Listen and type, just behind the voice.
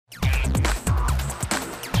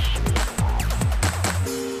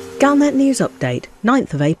Galnet News Update,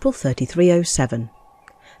 9th of April 3307.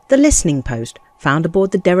 The listening post, found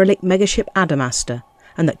aboard the derelict megaship Adamastor,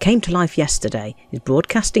 and that came to life yesterday, is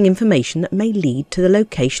broadcasting information that may lead to the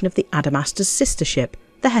location of the Adamastor's sister ship,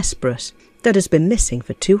 the Hesperus, that has been missing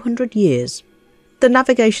for 200 years. The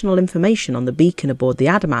navigational information on the beacon aboard the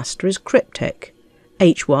Adamastor is cryptic.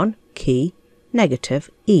 H1 key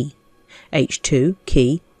negative E, H2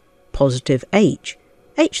 key positive H,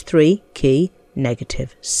 H3 key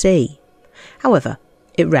negative C. However,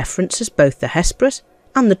 it references both the Hesperus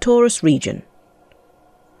and the Taurus region.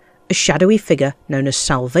 A shadowy figure known as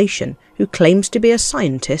Salvation, who claims to be a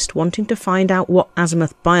scientist wanting to find out what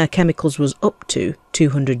Azimuth Biochemicals was up to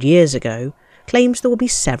 200 years ago, claims there will be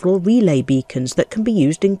several relay beacons that can be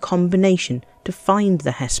used in combination to find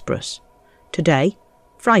the Hesperus. Today,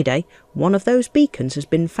 Friday, one of those beacons has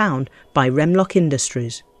been found by Remlock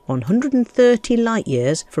Industries. 130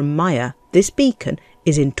 light-years from Maya, this beacon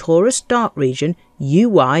is in Taurus Dark Region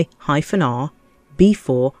UY-R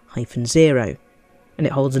B4-0, and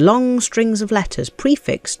it holds long strings of letters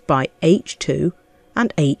prefixed by H2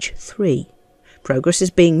 and H3. Progress is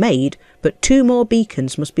being made, but 2 more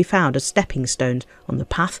beacons must be found as stepping stones on the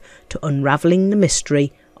path to unravelling the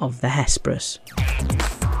mystery of the Hesperus.